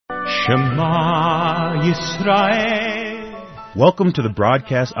Shema Yisrael. Welcome to the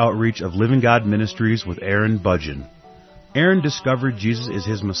broadcast outreach of Living God Ministries with Aaron Budgeon. Aaron discovered Jesus is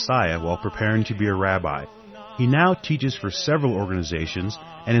his Messiah while preparing to be a rabbi. He now teaches for several organizations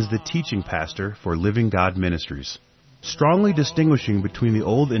and is the teaching pastor for Living God Ministries. Strongly distinguishing between the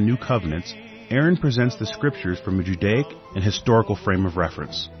Old and New Covenants, Aaron presents the Scriptures from a Judaic and historical frame of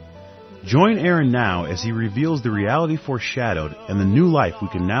reference. Join Aaron now as he reveals the reality foreshadowed and the new life we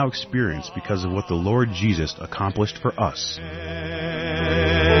can now experience because of what the Lord Jesus accomplished for us.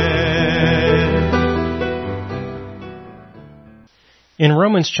 In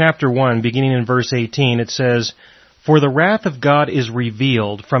Romans chapter 1, beginning in verse 18, it says, "For the wrath of God is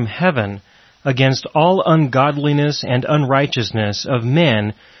revealed from heaven against all ungodliness and unrighteousness of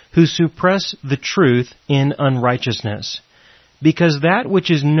men who suppress the truth in unrighteousness. Because that which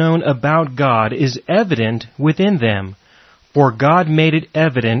is known about God is evident within them, for God made it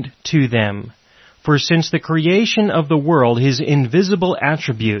evident to them. For since the creation of the world His invisible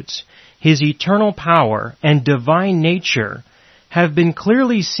attributes, His eternal power and divine nature have been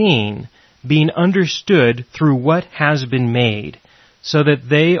clearly seen, being understood through what has been made, so that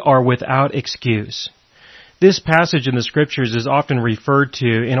they are without excuse." This passage in the Scriptures is often referred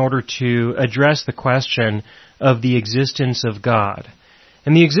to in order to address the question of the existence of God.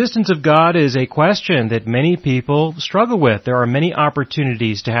 And the existence of God is a question that many people struggle with. There are many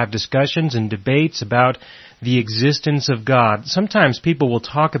opportunities to have discussions and debates about the existence of God. Sometimes people will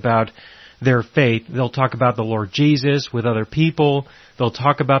talk about their faith. They'll talk about the Lord Jesus with other people. They'll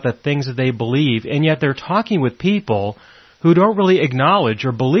talk about the things that they believe, and yet they're talking with people who don't really acknowledge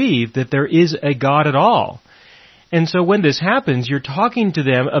or believe that there is a God at all. And so when this happens, you're talking to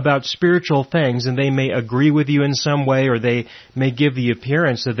them about spiritual things, and they may agree with you in some way, or they may give the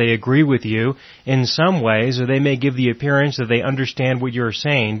appearance that they agree with you in some ways, or they may give the appearance that they understand what you're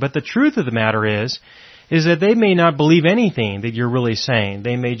saying. But the truth of the matter is that they may not believe anything that you're really saying.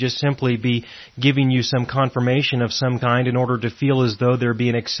 They may just simply be giving you some confirmation of some kind in order to feel as though they're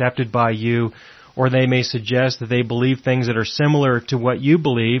being accepted by you, or they may suggest that they believe things that are similar to what you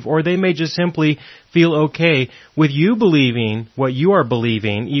believe, or they may just simply feel okay with you believing what you are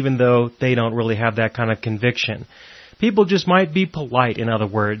believing, even though they don't really have that kind of conviction. People just might be polite, in other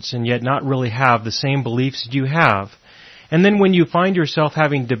words, and yet not really have the same beliefs that you have. And then when you find yourself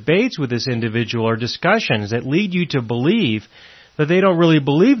having debates with this individual or discussions that lead you to believe that they don't really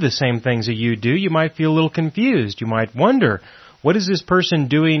believe the same things that you do, you might feel a little confused. You might wonder, what is this person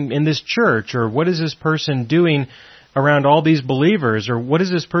doing in this church? Or what is this person doing around all these believers? Or what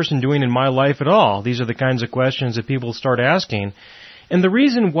is this person doing in my life at all? These are the kinds of questions that people start asking. And the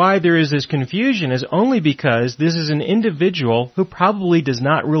reason why there is this confusion is only because this is an individual who probably does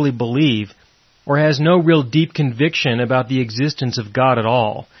not really believe or has no real deep conviction about the existence of God at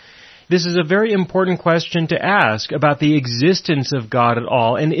all. This is a very important question to ask about the existence of God at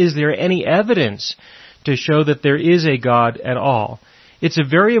all, and is there any evidence to show that there is a God at all? It's a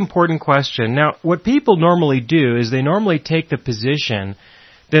very important question. Now, what people normally do is they normally take the position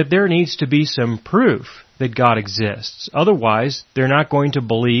that there needs to be some proof that God exists. Otherwise, they're not going to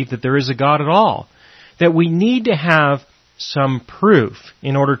believe that there is a God at all. That we need to have some proof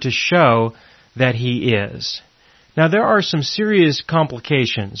in order to show that He is. Now, there are some serious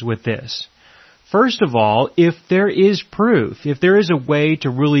complications with this. First of all, if there is proof, if there is a way to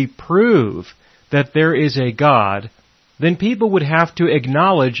really prove that there is a God, then people would have to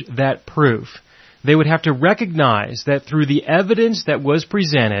acknowledge that proof. They would have to recognize that through the evidence that was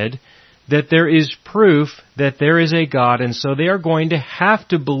presented, that there is proof that there is a God, and so they are going to have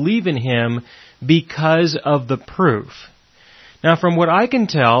to believe in Him because of the proof. Now, from what I can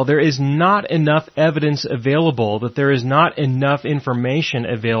tell, there is not enough evidence available, that there is not enough information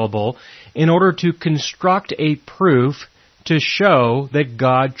available in order to construct a proof to show that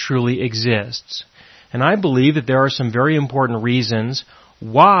God truly exists. And I believe that there are some very important reasons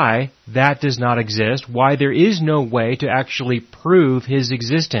why that does not exist, why there is no way to actually prove His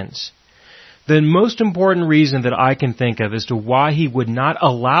existence. The most important reason that I can think of as to why He would not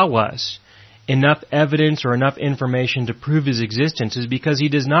allow us enough evidence or enough information to prove His existence is because He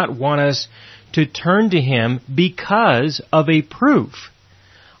does not want us to turn to Him because of a proof.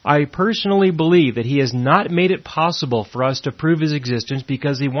 I personally believe that He has not made it possible for us to prove His existence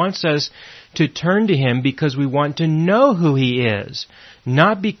because He wants us to turn to Him because we want to know who He is,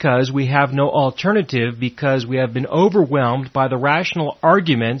 not because we have no alternative, because we have been overwhelmed by the rational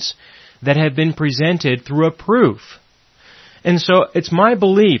arguments that have been presented through a proof. And so it's my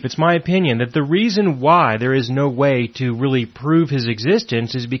belief, it's my opinion, that the reason why there is no way to really prove His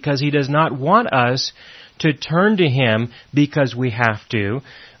existence is because He does not want us to turn to Him because we have to,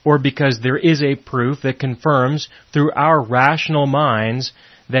 or because there is a proof that confirms through our rational minds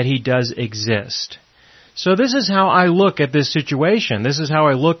that He does exist. So this is how I look at this situation. This is how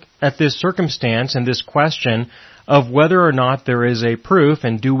I look at this circumstance and this question of whether or not there is a proof,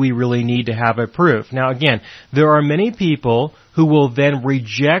 and do we really need to have a proof. Now again, there are many people who will then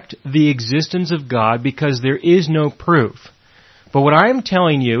reject the existence of God because there is no proof. But what I am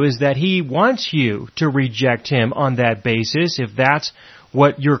telling you is that He wants you to reject Him on that basis, if that's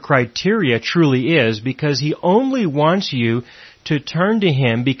what your criteria truly is, because He only wants you to turn to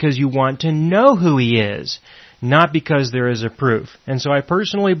Him because you want to know who He is, not because there is a proof. And so I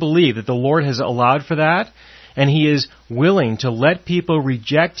personally believe that the Lord has allowed for that, and He is willing to let people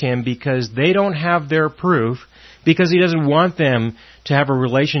reject Him because they don't have their proof, because He doesn't want them to have a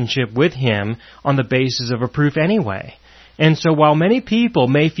relationship with Him on the basis of a proof anyway. And so while many people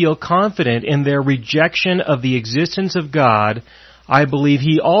may feel confident in their rejection of the existence of God, I believe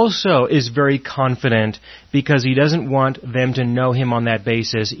He also is very confident because He doesn't want them to know Him on that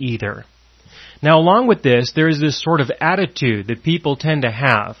basis either. Now along with this, there is this sort of attitude that people tend to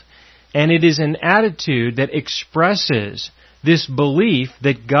have. And it is an attitude that expresses this belief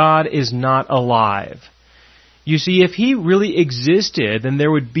that God is not alive. You see, if He really existed, then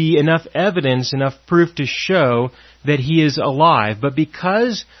there would be enough evidence, enough proof to show that He is alive. But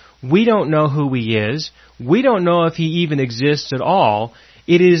because we don't know who He is, we don't know if He even exists at all,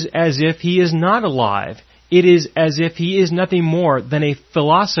 it is as if He is not alive. It is as if He is nothing more than a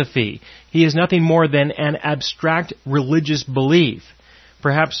philosophy. He is nothing more than an abstract religious belief.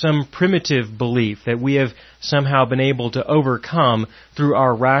 Perhaps some primitive belief that we have somehow been able to overcome through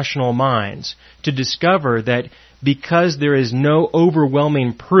our rational minds, to discover that because there is no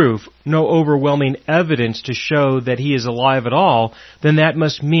overwhelming proof, no overwhelming evidence to show that He is alive at all, then that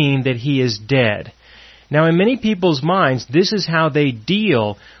must mean that He is dead. Now, in many people's minds, this is how they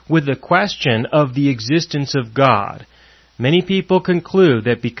deal with the question of the existence of God. Many people conclude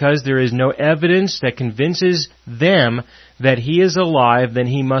that because there is no evidence that convinces them that He is alive, then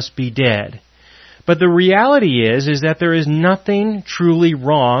He must be dead. But the reality is that there is nothing truly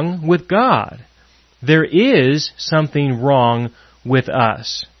wrong with God. There is something wrong with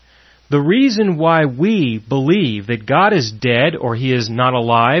us. The reason why we believe that God is dead, or He is not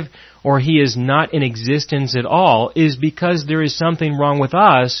alive, or He is not in existence at all, is because there is something wrong with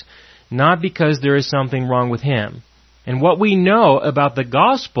us, not because there is something wrong with Him. And what we know about the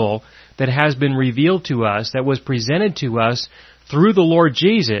gospel that has been revealed to us, that was presented to us through the Lord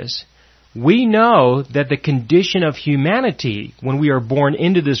Jesus, we know that the condition of humanity, when we are born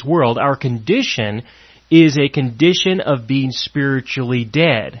into this world, our condition is a condition of being spiritually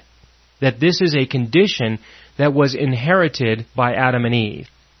dead. That this is a condition that was inherited by Adam and Eve.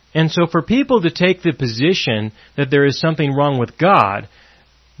 And so for people to take the position that there is something wrong with God,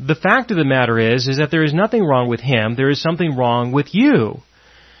 the fact of the matter is that there is nothing wrong with Him, there is something wrong with you.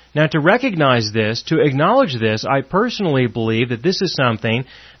 Now, to recognize this, to acknowledge this, I personally believe that this is something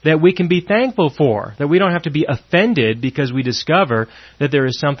that we can be thankful for, that we don't have to be offended because we discover that there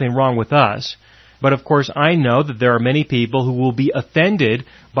is something wrong with us. But of course, I know that there are many people who will be offended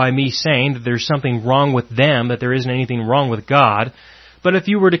by me saying that there's something wrong with them, that there isn't anything wrong with God. But if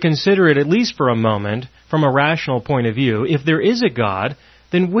you were to consider it at least for a moment, from a rational point of view, if there is a God,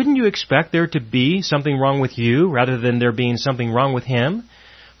 then wouldn't you expect there to be something wrong with you rather than there being something wrong with Him?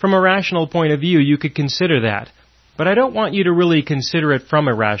 From a rational point of view, you could consider that. But I don't want you to really consider it from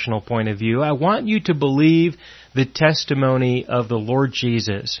a rational point of view. I want you to believe the testimony of the Lord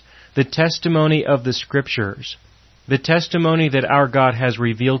Jesus, the testimony of the Scriptures, the testimony that our God has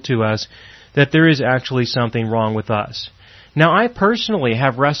revealed to us that there is actually something wrong with us. Now, I personally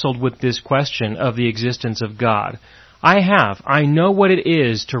have wrestled with this question of the existence of God. I have. I know what it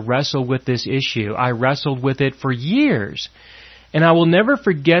is to wrestle with this issue. I wrestled with it for years. And I will never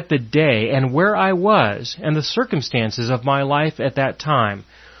forget the day and where I was and the circumstances of my life at that time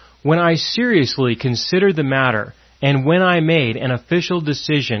when I seriously considered the matter and when I made an official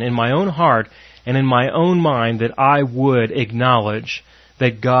decision in my own heart and in my own mind that I would acknowledge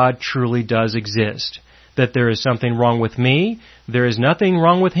that God truly does exist, that there is something wrong with me, there is nothing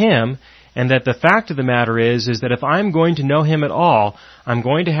wrong with Him, and that the fact of the matter is that if I'm going to know Him at all, I'm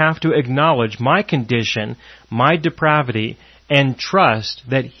going to have to acknowledge my condition, my depravity, and trust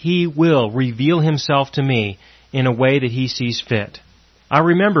that He will reveal Himself to me in a way that He sees fit. I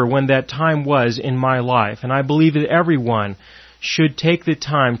remember when that time was in my life, and I believe that everyone should take the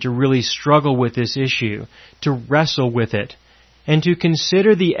time to really struggle with this issue, to wrestle with it, and to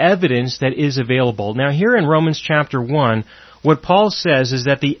consider the evidence that is available. Now here in Romans chapter 1, what Paul says is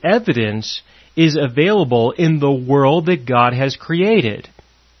that the evidence is available in the world that God has created.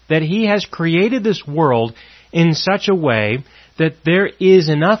 That He has created this world in such a way that there is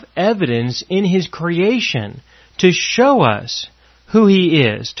enough evidence in His creation to show us who He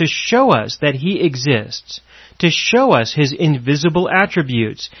is, to show us that He exists, to show us His invisible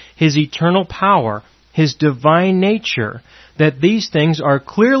attributes, His eternal power, His divine nature, that these things are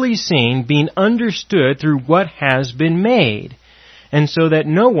clearly seen, being understood through what has been made, and so that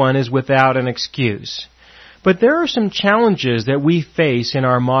no one is without an excuse. But there are some challenges that we face in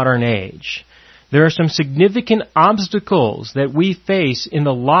our modern age. There are some significant obstacles that we face in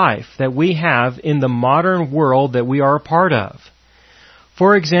the life that we have in the modern world that we are a part of.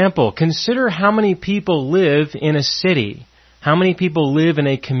 For example, consider how many people live in a city. How many people live in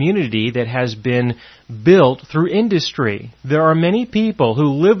a community that has been built through industry? There are many people who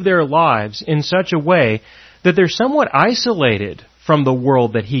live their lives in such a way that they're somewhat isolated from the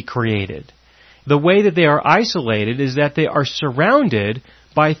world that He created. The way that they are isolated is that they are surrounded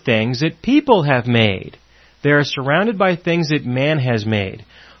by things that people have made. They are surrounded by things that man has made.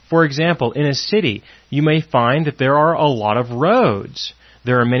 For example, in a city, you may find that there are a lot of roads.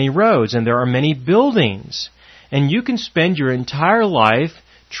 There are many roads and there are many buildings. And you can spend your entire life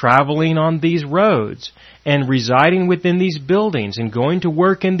traveling on these roads and residing within these buildings and going to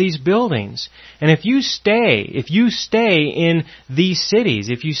work in these buildings. And if you stay in these cities,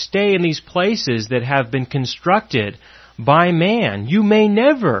 if you stay in these places that have been constructed by man, you may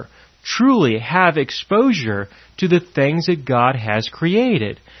never truly have exposure to the things that God has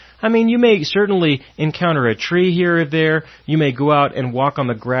created. I mean, you may certainly encounter a tree here or there. You may go out and walk on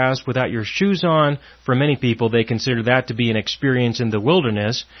the grass without your shoes on. For many people, they consider that to be an experience in the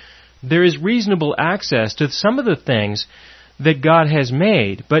wilderness. There is reasonable access to some of the things that God has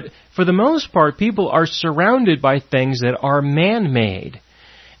made. But for the most part, people are surrounded by things that are man-made.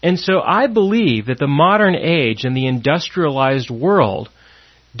 And so I believe that the modern age and the industrialized world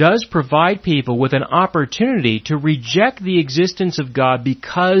does provide people with an opportunity to reject the existence of God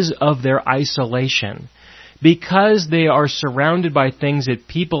because of their isolation, because they are surrounded by things that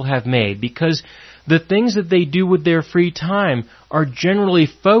people have made, because the things that they do with their free time are generally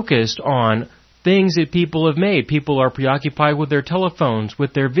focused on things that people have made. People are preoccupied with their telephones,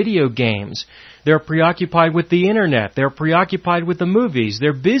 with their video games. They're preoccupied with the internet. They're preoccupied with the movies.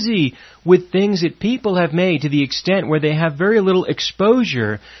 They're busy with things that people have made to the extent where they have very little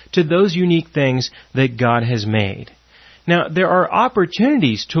exposure to those unique things that God has made. Now, there are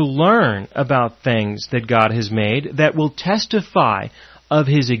opportunities to learn about things that God has made that will testify of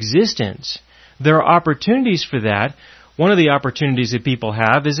His existence. There are opportunities for that. One of the opportunities that people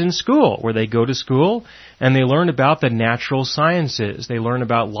have is in school, where they go to school and they learn about the natural sciences. They learn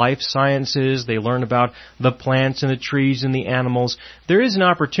about life sciences. They learn about the plants and the trees and the animals. There is an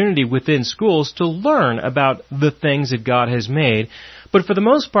opportunity within schools to learn about the things that God has made. But for the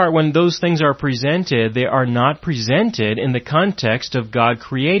most part, when those things are presented, they are not presented in the context of God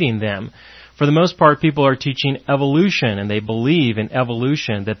creating them. For the most part, people are teaching evolution, and they believe in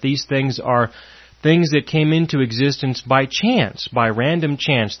evolution, that these things are things that came into existence by chance, by random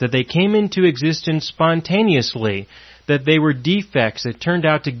chance, that they came into existence spontaneously, that they were defects that turned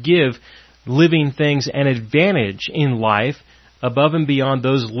out to give living things an advantage in life above and beyond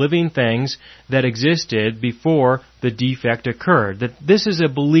those living things that existed before the defect occurred. That this is a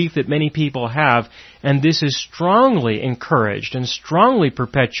belief that many people have, and this is strongly encouraged and strongly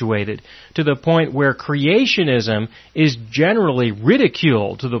perpetuated to the point where creationism is generally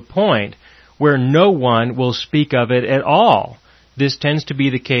ridiculed to the point where no one will speak of it at all. This tends to be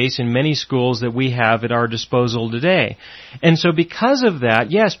the case in many schools that we have at our disposal today. And so because of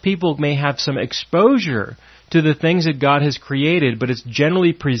that, yes, people may have some exposure to the things that God has created, but it's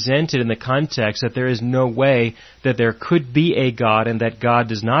generally presented in the context that there is no way that there could be a God and that God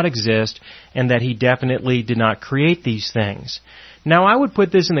does not exist and that He definitely did not create these things. Now, I would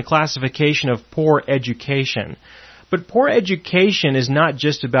put this in the classification of poor education. But poor education is not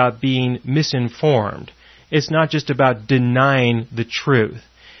just about being misinformed. It's not just about denying the truth.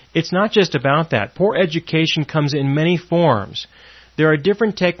 It's not just about that. Poor education comes in many forms. There are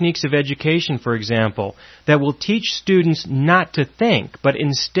different techniques of education, for example, that will teach students not to think, but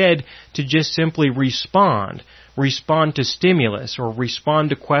instead to just simply respond to stimulus or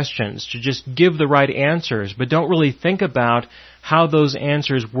respond to questions, to just give the right answers, but don't really think about how those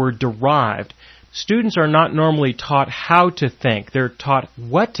answers were derived. Students are not normally taught how to think. They're taught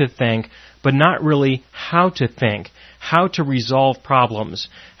what to think, but not really how to think, how to resolve problems,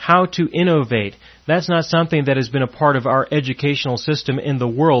 how to innovate. That's not something that has been a part of our educational system in the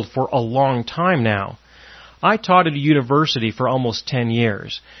world for a long time now. I taught at a university for almost 10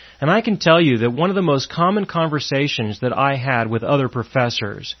 years, and I can tell you that one of the most common conversations that I had with other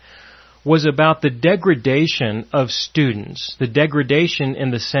professors was about the degradation of students, the degradation in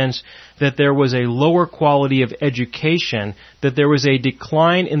the sense that there was a lower quality of education, that there was a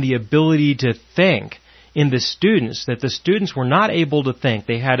decline in the ability to think in the students, that the students were not able to think.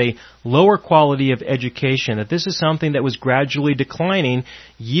 They had a lower quality of education, that this is something that was gradually declining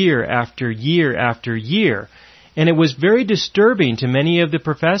year after year after year. And it was very disturbing to many of the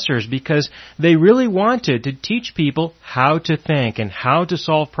professors because they really wanted to teach people how to think and how to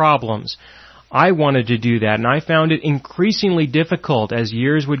solve problems. I wanted to do that, and I found it increasingly difficult as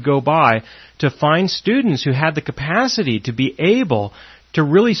years would go by to find students who had the capacity to be able to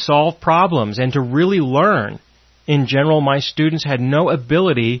really solve problems and to really learn. In general, my students had no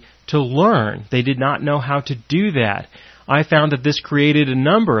ability to learn. They did not know how to do that. I found that this created a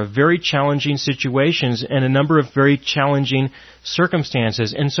number of very challenging situations and a number of very challenging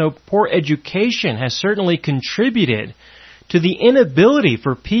circumstances. And so poor education has certainly contributed to the inability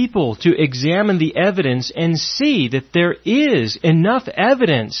for people to examine the evidence and see that there is enough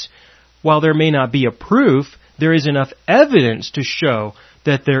evidence. While there may not be a proof, there is enough evidence to show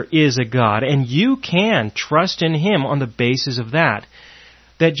that there is a God, and you can trust in Him on the basis of that.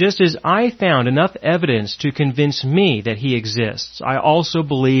 That just as I found enough evidence to convince me that He exists, I also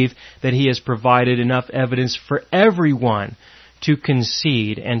believe that He has provided enough evidence for everyone to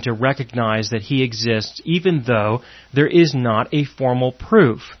concede and to recognize that He exists, even though there is not a formal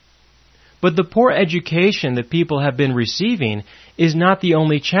proof. But the poor education that people have been receiving is not the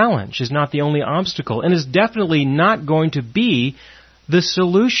only challenge, is not the only obstacle, and is definitely not going to be the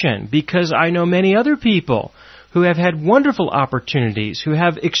solution, because I know many other people who have had wonderful opportunities, who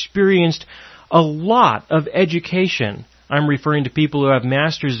have experienced a lot of education. I'm referring to people who have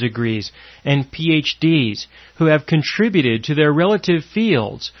master's degrees and PhDs, who have contributed to their relative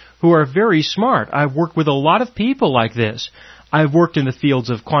fields, who are very smart. I've worked with a lot of people like this. I've worked in the fields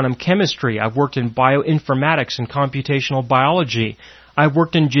of quantum chemistry. I've worked in bioinformatics and computational biology. I've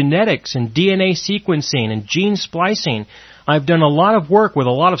worked in genetics and DNA sequencing and gene splicing. I've done a lot of work with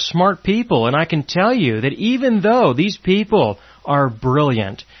a lot of smart people, and I can tell you that even though these people are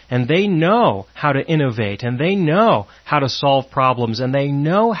brilliant, and they know how to innovate, and they know how to solve problems, and they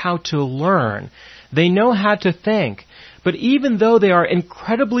know how to learn, they know how to think, but even though they are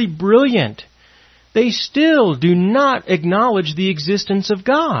incredibly brilliant, they still do not acknowledge the existence of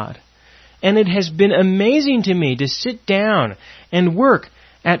God. And it has been amazing to me to sit down and work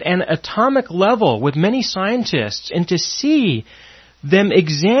at an atomic level with many scientists and to see them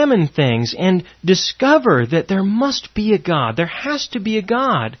examine things and discover that there must be a God. There has to be a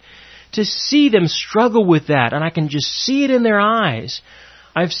God. To see them struggle with that, and I can just see it in their eyes.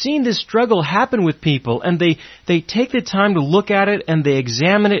 I've seen this struggle happen with people, and they take the time to look at it, and they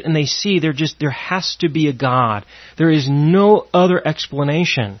examine it, and they see there has to be a God. There is no other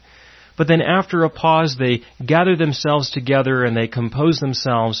explanation. But then after a pause, they gather themselves together and they compose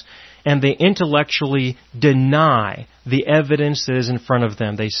themselves and they intellectually deny the evidence that is in front of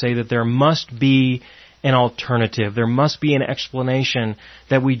them. They say that there must be an alternative. There must be an explanation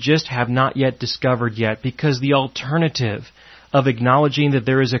that we just have not yet discovered yet, because the alternative of acknowledging that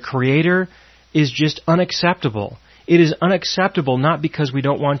there is a Creator is just unacceptable. It is unacceptable not because we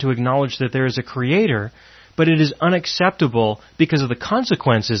don't want to acknowledge that there is a Creator, but it is unacceptable because of the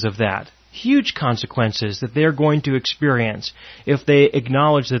consequences of that. Huge consequences that they're going to experience if they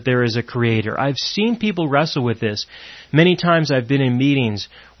acknowledge that there is a Creator. I've seen people wrestle with this. Many times I've been in meetings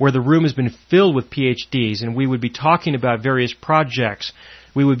where the room has been filled with PhDs, and we would be talking about various projects.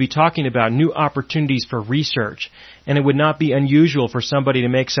 We would be talking about new opportunities for research, and it would not be unusual for somebody to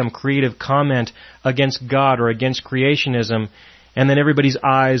make some creative comment against God or against creationism, and then everybody's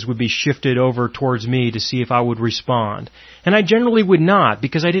eyes would be shifted over towards me to see if I would respond. And I generally would not,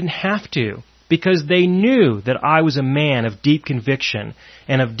 because I didn't have to, because they knew that I was a man of deep conviction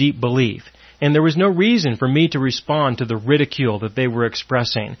and of deep belief, and there was no reason for me to respond to the ridicule that they were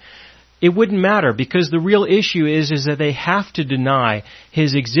expressing. It wouldn't matter, because the real issue is that they have to deny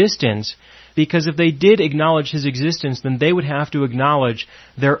His existence, because if they did acknowledge His existence, then they would have to acknowledge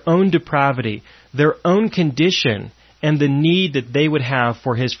their own depravity, their own condition, and the need that they would have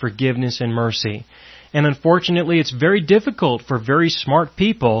for His forgiveness and mercy. And unfortunately, it's very difficult for very smart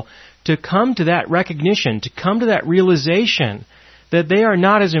people to come to that recognition, to come to that realization that they are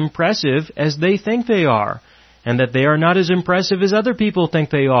not as impressive as they think they are, and that they are not as impressive as other people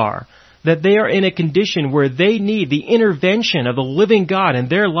think they are, that they are in a condition where they need the intervention of the living God in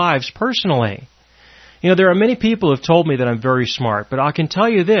their lives personally. There are many people who have told me that I'm very smart, but I can tell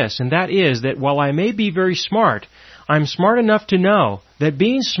you this, and that is that while I may be very smart, I'm smart enough to know that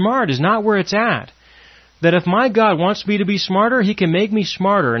being smart is not where it's at. That if my God wants me to be smarter, He can make me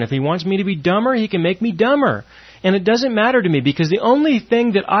smarter, and if He wants me to be dumber, He can make me dumber. And it doesn't matter to me, because the only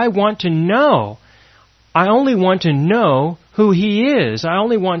thing that I want to know, I only want to know who He is. I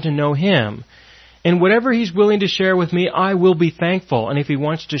only want to know Him. And whatever He's willing to share with me, I will be thankful. And if He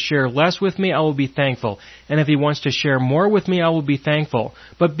wants to share less with me, I will be thankful. And if He wants to share more with me, I will be thankful.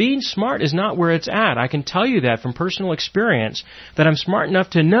 But being smart is not where it's at. I can tell you that from personal experience, that I'm smart enough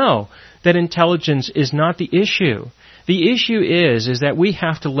to know that intelligence is not the issue. The issue is that we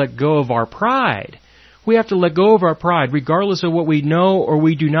have to let go of our pride. We have to let go of our pride, regardless of what we know or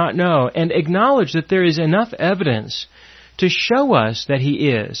we do not know, and acknowledge that there is enough evidence to show us that He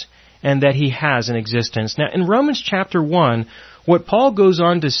is, and that He has an existence. Now, in Romans chapter 1, what Paul goes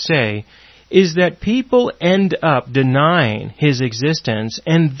on to say is that people end up denying His existence,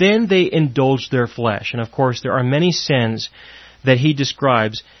 and then they indulge their flesh. And of course, there are many sins that he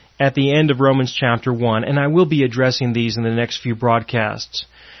describes at the end of Romans chapter 1, and I will be addressing these in the next few broadcasts.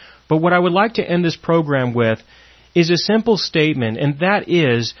 But what I would like to end this program with is a simple statement, and that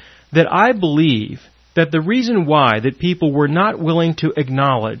is that I believe that the reason why that people were not willing to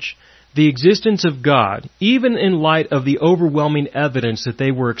acknowledge the existence of God, even in light of the overwhelming evidence that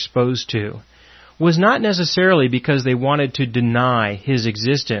they were exposed to, was not necessarily because they wanted to deny His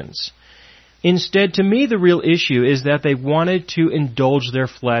existence. Instead, to me, the real issue is that they wanted to indulge their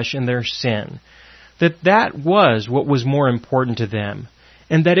flesh and their sin. That was what was more important to them.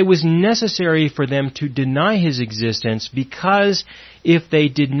 And that it was necessary for them to deny His existence, because if they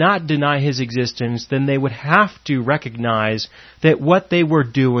did not deny His existence, then they would have to recognize that what they were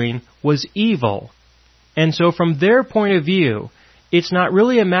doing was evil. And so from their point of view, it's not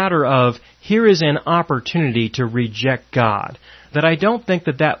really a matter of, here is an opportunity to reject God. That I don't think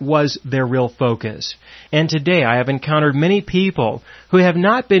that was their real focus. And today I have encountered many people who have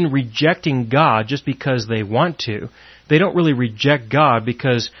not been rejecting God just because they want to. They don't really reject God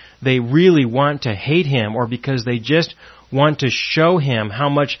because they really want to hate Him, or because they just want to show Him how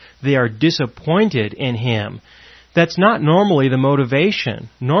much they are disappointed in Him. That's not normally the motivation.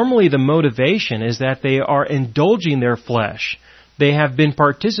 Normally the motivation is that they are indulging their flesh. They have been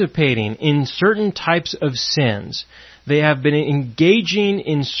participating in certain types of sins. They have been engaging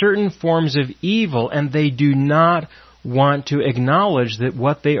in certain forms of evil, and they do not want to acknowledge that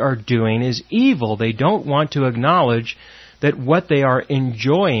what they are doing is evil. They don't want to acknowledge that what they are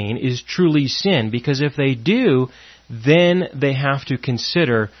enjoying is truly sin, because if they do, then they have to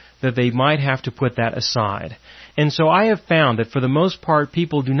consider that they might have to put that aside. And so I have found that for the most part,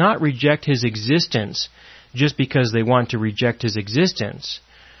 people do not reject His existence just because they want to reject His existence.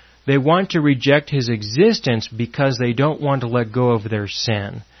 They want to reject His existence because they don't want to let go of their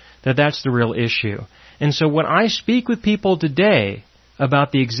sin. That's the real issue. And so when I speak with people today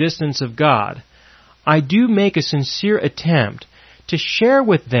about the existence of God, I do make a sincere attempt to share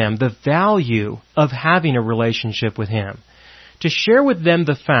with them the value of having a relationship with Him. To share with them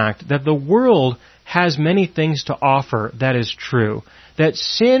the fact that the world has many things to offer that is true. That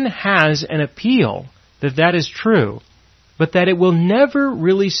sin has an appeal, that is true. But that it will never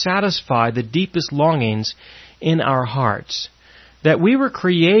really satisfy the deepest longings in our hearts. That we were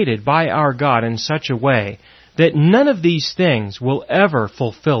created by our God in such a way that none of these things will ever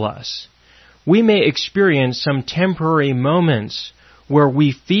fulfill us. We may experience some temporary moments where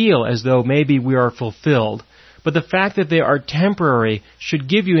we feel as though maybe we are fulfilled, but the fact that they are temporary should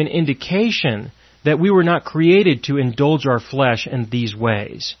give you an indication that we were not created to indulge our flesh in these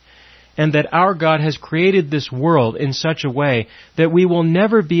ways. And that our God has created this world in such a way that we will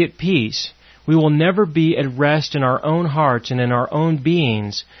never be at peace. We will never be at rest in our own hearts and in our own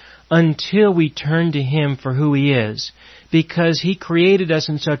beings until we turn to Him for who He is. Because He created us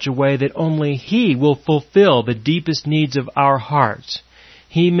in such a way that only He will fulfill the deepest needs of our hearts.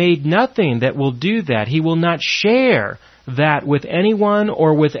 He made nothing that will do that. He will not share that with anyone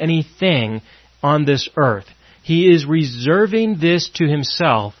or with anything on this earth. He is reserving this to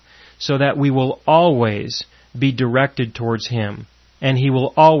Himself so that we will always be directed towards Him. And He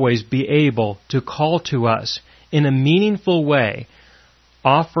will always be able to call to us in a meaningful way,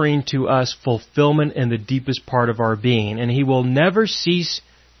 offering to us fulfillment in the deepest part of our being. And He will never cease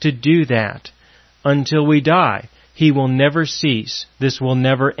to do that until we die. He will never cease. This will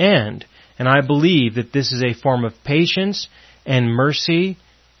never end. And I believe that this is a form of patience and mercy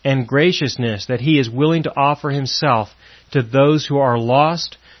and graciousness that He is willing to offer Himself to those who are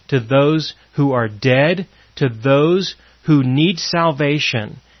lost, to those who are dead, to those who need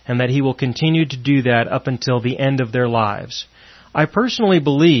salvation. and that He will continue to do that up until the end of their lives. I personally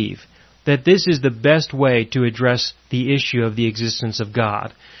believe that this is the best way to address the issue of the existence of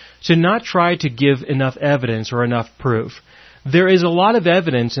God. To not try to give enough evidence or enough proof. There is a lot of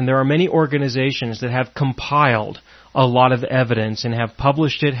evidence, and there are many organizations that have compiled a lot of evidence and have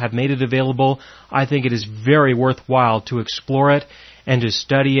published it, have made it available. I think it is very worthwhile to explore it and to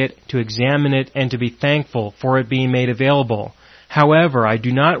study it, to examine it, and to be thankful for it being made available. However, I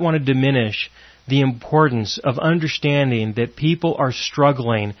do not want to diminish the importance of understanding that people are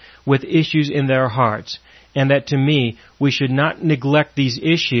struggling with issues in their hearts, and that to me, we should not neglect these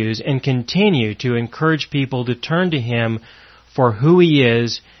issues and continue to encourage people to turn to Him for who He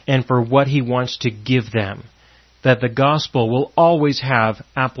is and for what He wants to give them. That the gospel will always have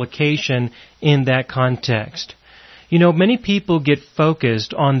application in that context. You know, many people get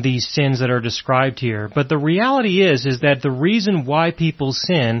focused on these sins that are described here, but the reality is that the reason why people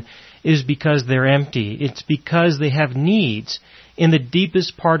sin is because they're empty. It's because they have needs in the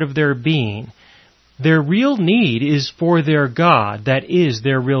deepest part of their being. Their real need is for their God. That is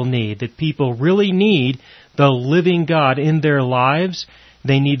their real need. That people really need the living God in their lives.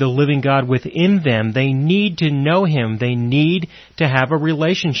 They need the living God within them. They need to know Him. They need to have a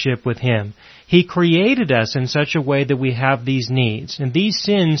relationship with Him. He created us in such a way that we have these needs. And these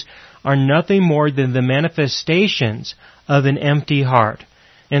sins are nothing more than the manifestations of an empty heart.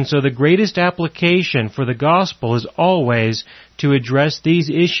 And so the greatest application for the gospel is always to address these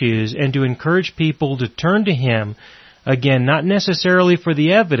issues and to encourage people to turn to Him, again, not necessarily for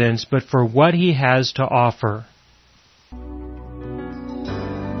the evidence, but for what He has to offer.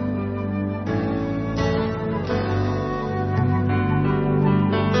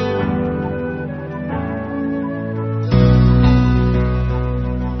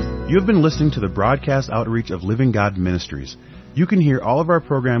 You have been listening to the broadcast outreach of Living God Ministries. You can hear all of our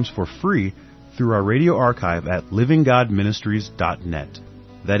programs for free through our radio archive at livinggodministries.net.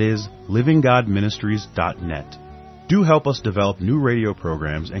 That is, livinggodministries.net. Do help us develop new radio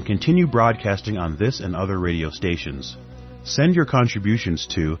programs and continue broadcasting on this and other radio stations. Send your contributions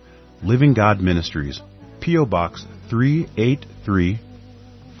to Living God Ministries, P.O. Box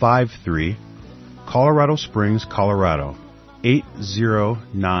 38353, Colorado Springs, Colorado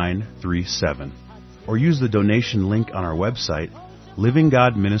 80937. Or use the donation link on our website,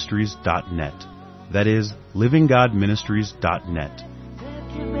 livinggodministries.net. That is, livinggodministries.net.